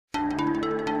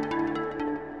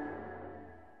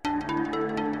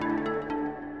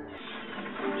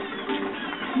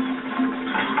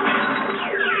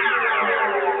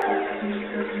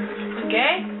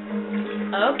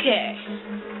Okay.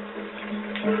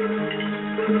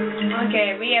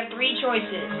 Okay, we have 3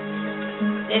 choices.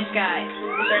 This guy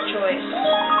is our choice.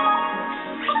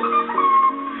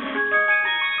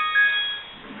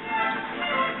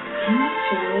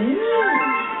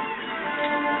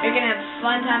 You're gonna have a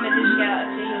fun time at this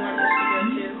galaxy he wants us to go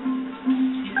to.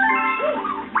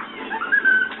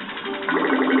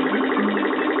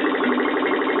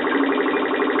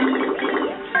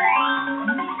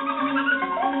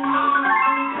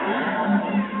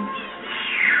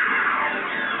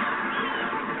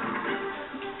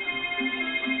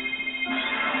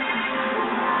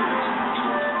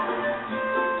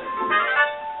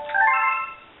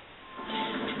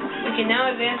 Okay,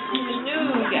 now advance to the new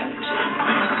galaxy.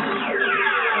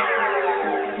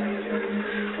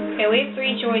 Okay, we have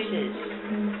 3 choices.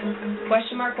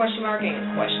 Question mark,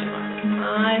 and question mark.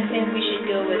 I think we should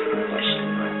go with question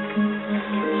mark.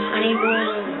 Honey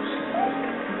Bloom.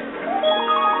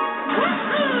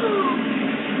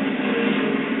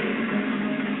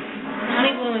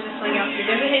 Honey Bloom is a fun galaxy.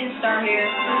 There's a hidden star here.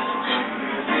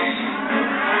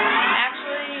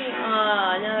 Actually,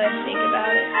 now that I think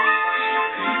about it,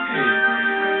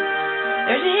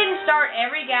 there's a hidden star at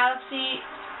every galaxy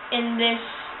in this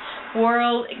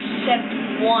world except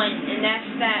one, and that's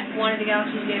that one of the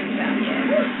galaxies we haven't found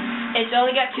yet. It's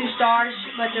only got 2 stars,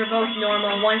 but they're both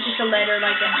normal. One's just a letter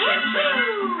like that ship thing.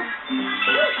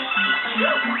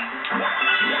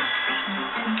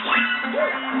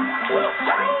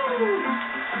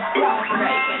 I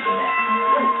forgot you can't do that.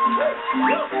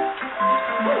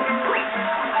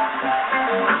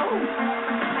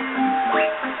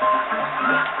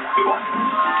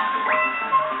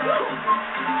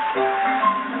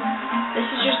 This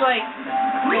is just like,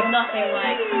 well, nothing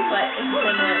like, but it's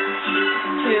similar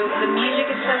to, the music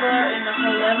is similar and the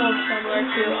whole level is similar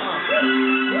to,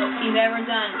 if you've ever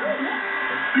done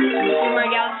Super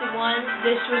Mario Galaxy 1,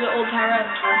 this was an old power-up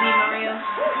V Mario,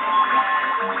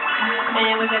 and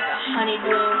it was at the Honey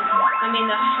Bloom,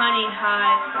 the Honey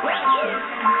Hive Galaxy.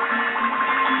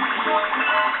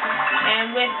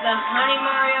 And with the Honey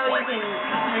Mario,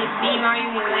 V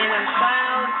Mario, you can land on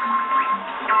clouds,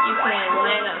 you can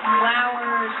land on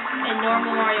flowers, and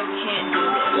normal Mario can't do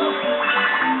this.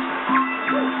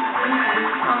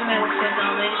 Common Metal says no,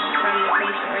 they just decided to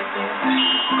place it right there.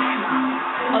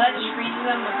 Oh, that just freezes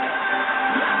them? Okay.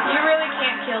 You really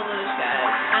can't kill those guys.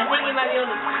 I think you might be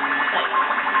able to, like,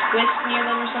 twist near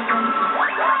them or something.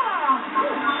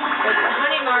 But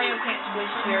Honey Mario can't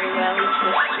twist very well. He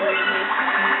twists weirdly.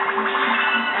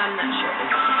 I'm not sure.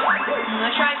 I'm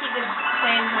gonna try to keep this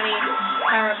same honey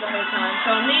power up the whole time.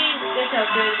 So on these, this is a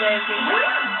good way of getting it.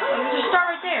 Oh, there's a star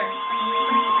right there.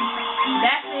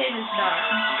 That's the hidden star.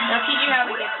 And I'll teach you how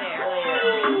we get there later.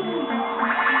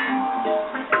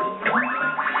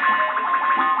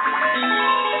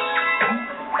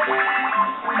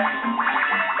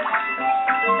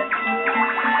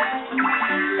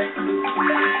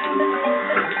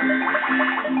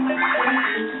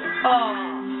 Oh,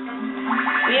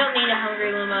 we don't need a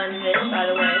Hungry Luma in this, by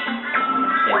the way.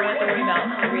 So we don't have to worry about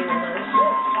Hungry Lumas.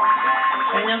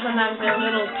 I know sometimes they're a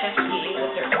little pesky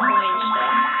with their coin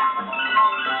stuff.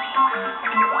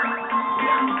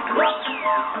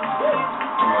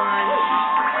 Come on.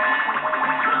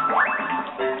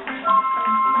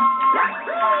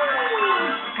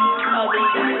 Oh,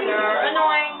 these guys are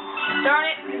annoying. Darn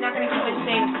it, I'm not going to keep it the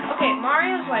same. Okay,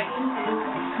 Mario's like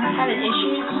having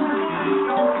issues.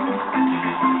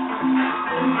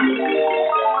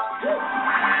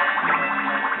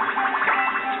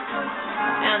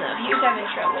 I don't know, he was having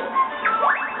trouble.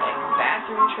 Like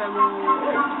bathroom trouble.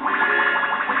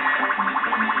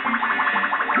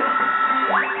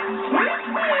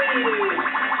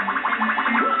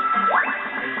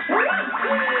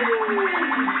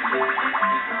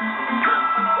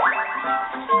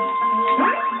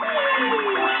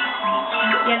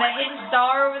 Yeah, that hidden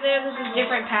star over there, there's a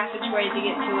different passageway to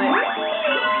get to it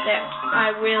that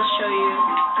I will show you.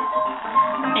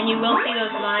 And you will see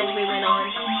those lines we went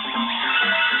on.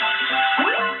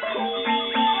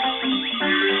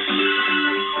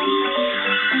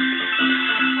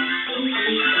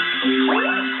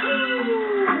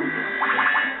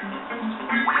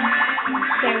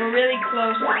 Okay, we're really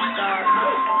close to the star.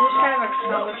 This is kind of a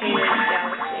complicated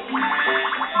galaxy. It's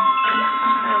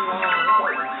kind of long.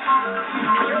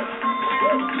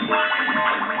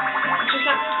 Just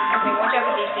not... Okay, watch out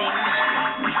for these things.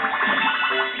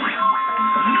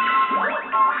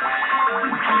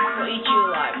 They'll eat you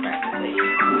alive, practically.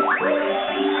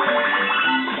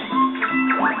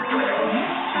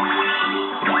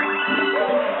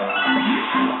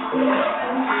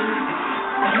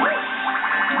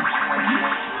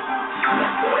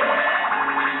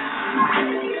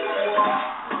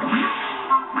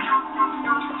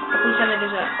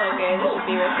 I'll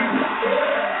be right back.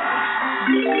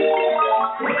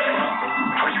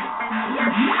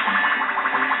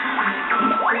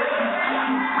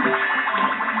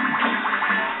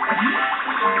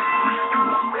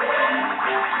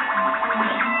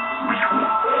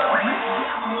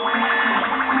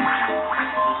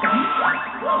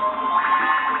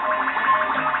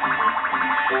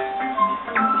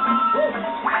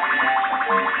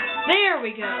 There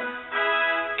we go.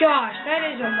 Gosh, that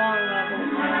is a long level.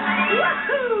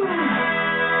 Woohoo!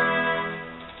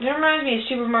 That reminds me of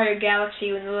Super Mario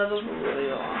Galaxy when the levels were really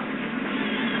long.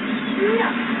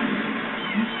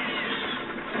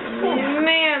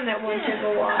 Man, that one took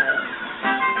a while.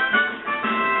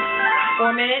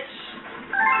 4 minutes?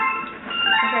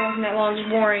 Okay, it wasn't that long, it's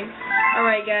boring.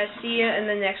 Alright guys, see ya in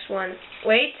the next one.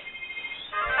 Wait.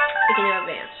 Speaking of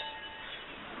advance.